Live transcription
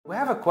We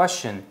have a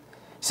question.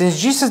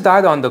 Since Jesus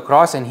died on the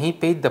cross and he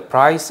paid the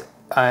price,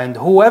 and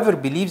whoever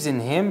believes in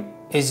him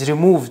is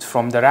removed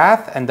from the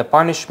wrath and the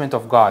punishment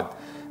of God,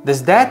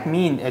 does that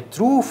mean a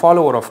true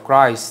follower of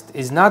Christ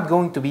is not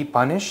going to be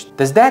punished?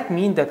 Does that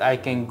mean that I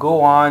can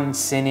go on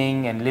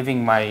sinning and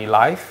living my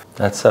life?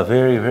 That's a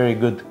very, very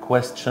good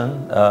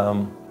question.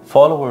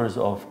 Followers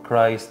of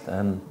Christ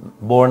and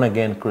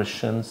born-again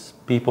Christians,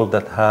 people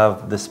that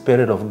have the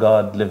Spirit of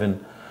God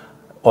living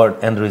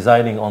and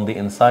residing on the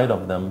inside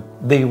of them,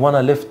 they want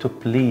to live to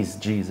please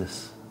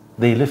Jesus.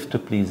 They live to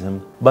please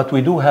Him. But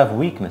we do have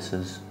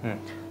weaknesses.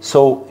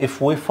 So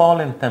if we fall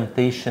in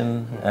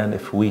temptation and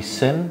if we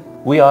sin,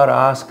 we are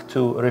asked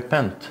to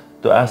repent,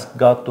 to ask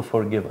God to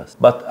forgive us.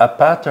 But a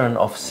pattern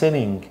of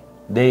sinning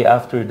day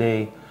after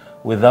day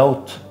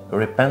without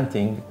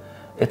repenting,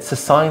 it's a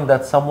sign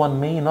that someone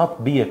may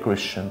not be a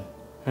Christian.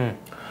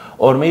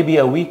 Or maybe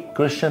a weak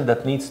Christian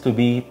that needs to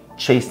be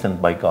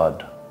chastened by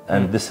God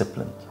and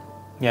disciplined.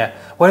 Yeah.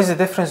 What is the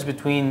difference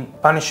between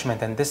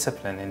punishment and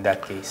discipline in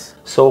that case?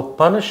 So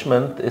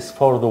punishment is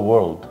for the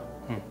world.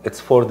 It's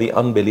for the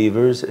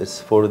unbelievers.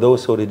 It's for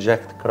those who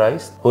reject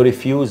Christ, who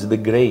refuse the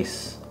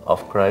grace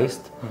of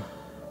Christ,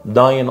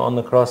 dying on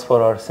the cross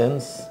for our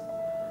sins,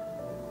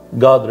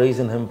 God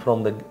raising Him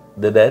from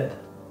the dead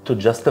to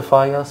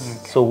justify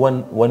us. So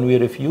when we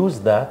refuse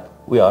that,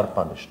 we are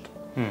punished.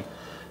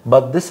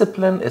 But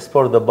discipline is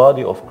for the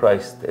body of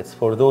Christ. It's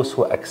for those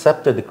who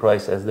accepted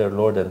Christ as their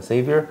Lord and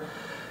Savior.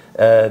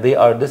 They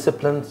are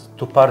disciplined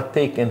to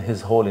partake in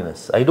His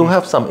holiness. I do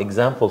have some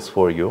examples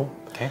for you.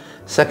 Okay.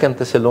 2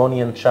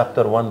 Thessalonians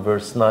chapter 1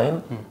 verse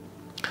 9.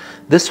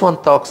 This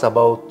one talks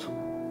about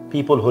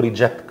people who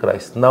reject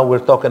Christ. Now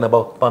we're talking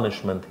about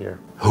punishment here.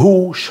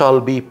 Who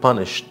shall be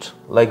punished?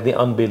 Like the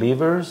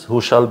unbelievers,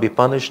 who shall be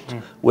punished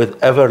with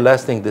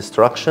everlasting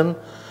destruction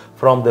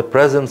from the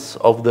presence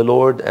of the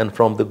Lord and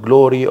from the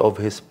glory of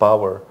His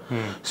power.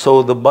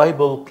 So the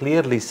Bible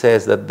clearly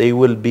says that they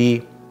will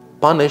be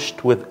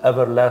punished with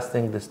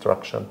everlasting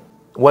destruction.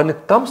 When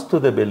it comes to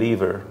the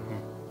believer,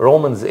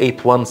 Romans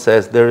 8:1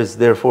 says, there is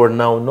therefore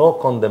now no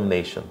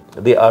condemnation.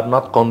 They are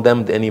not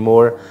condemned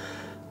anymore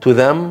to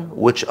them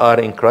which are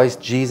in Christ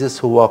Jesus,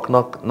 who walk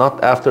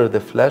not after the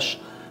flesh,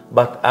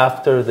 but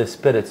after the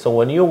Spirit. So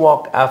when you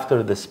walk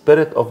after the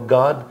Spirit of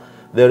God,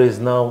 there is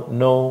now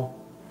no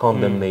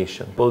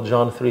condemnation.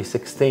 John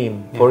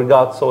 3:16, for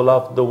God so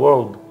loved the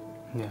world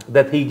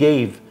that He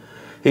gave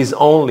His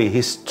only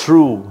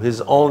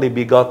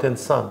begotten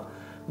Son,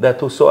 that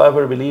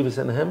whosoever believes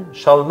in Him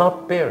shall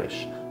not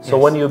perish. So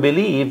when you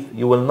believe,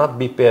 you will not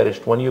be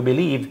perished. When you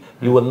believe,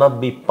 you will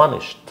not be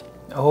punished.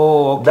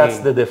 Oh, okay. That's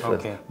the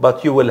difference. Okay.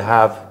 But you will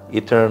have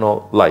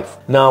eternal life.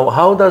 Now,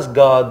 how does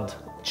God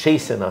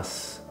chasten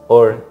us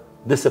or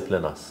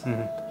discipline us?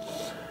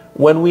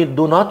 When we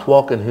do not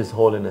walk in His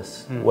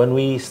holiness, when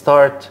we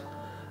start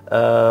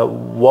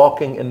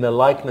walking in the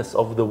likeness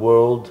of the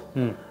world,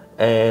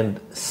 and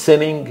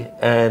sinning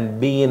and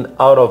being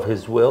out of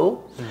His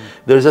will.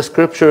 There's a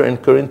scripture in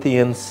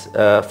Corinthians,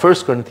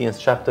 1 Corinthians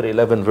chapter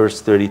 11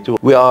 verse 32.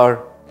 We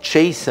are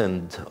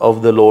chastened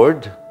of the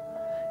Lord.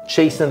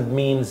 Chastened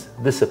means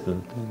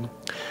disciplined.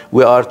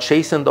 We are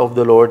chastened of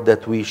the Lord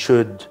that we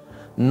should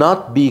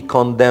not be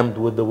condemned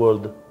with the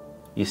world.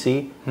 You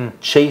see,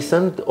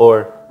 chastened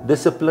or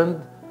disciplined.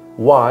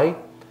 Why?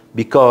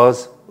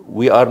 Because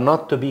we are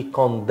not to be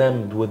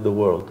condemned with the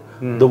world.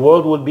 The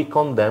world will be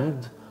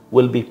condemned,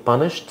 will be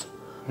punished,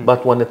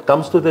 but when it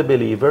comes to the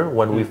believer,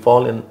 when we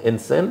fall in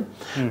sin,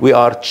 we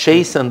are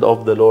chastened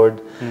of the Lord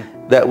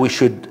that we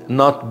should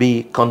not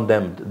be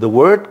condemned. The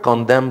word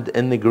condemned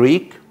in the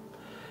Greek,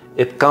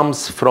 it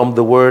comes from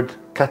the word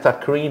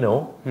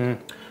katakrino,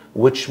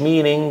 which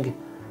meaning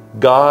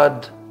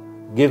God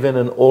given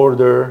an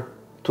order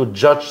to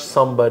judge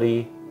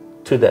somebody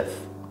to death.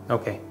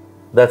 Okay.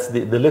 That's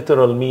the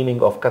literal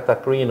meaning of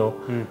katakrino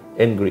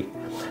in Greek.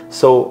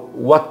 So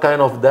what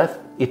kind of death?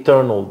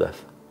 Eternal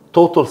death.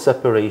 Total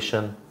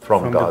separation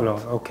from God.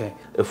 Okay.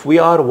 If we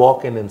are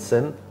walking in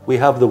sin, we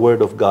have the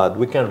Word of God.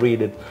 We can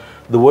read it.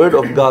 The Word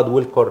of God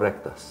will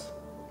correct us.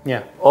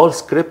 Yeah. All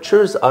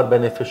scriptures are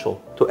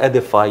beneficial to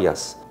edify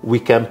us. We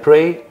can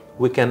pray.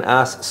 We can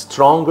ask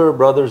stronger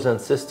brothers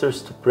and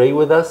sisters to pray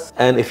with us.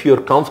 And if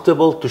you're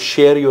comfortable to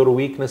share your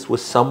weakness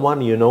with someone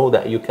you know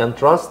that you can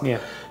trust,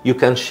 you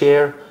can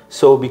share.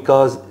 So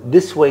because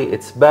this way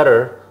it's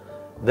better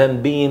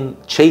than being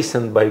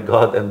chastened by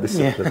God and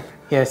disciplined.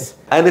 Yes.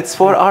 And it's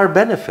for our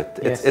benefit.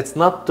 It's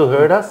not to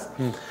hurt us.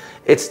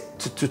 It's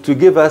to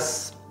give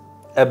us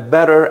a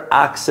better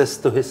access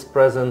to His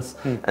presence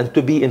and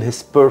to be in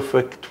His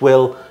perfect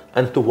will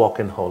and to walk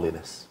in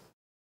holiness.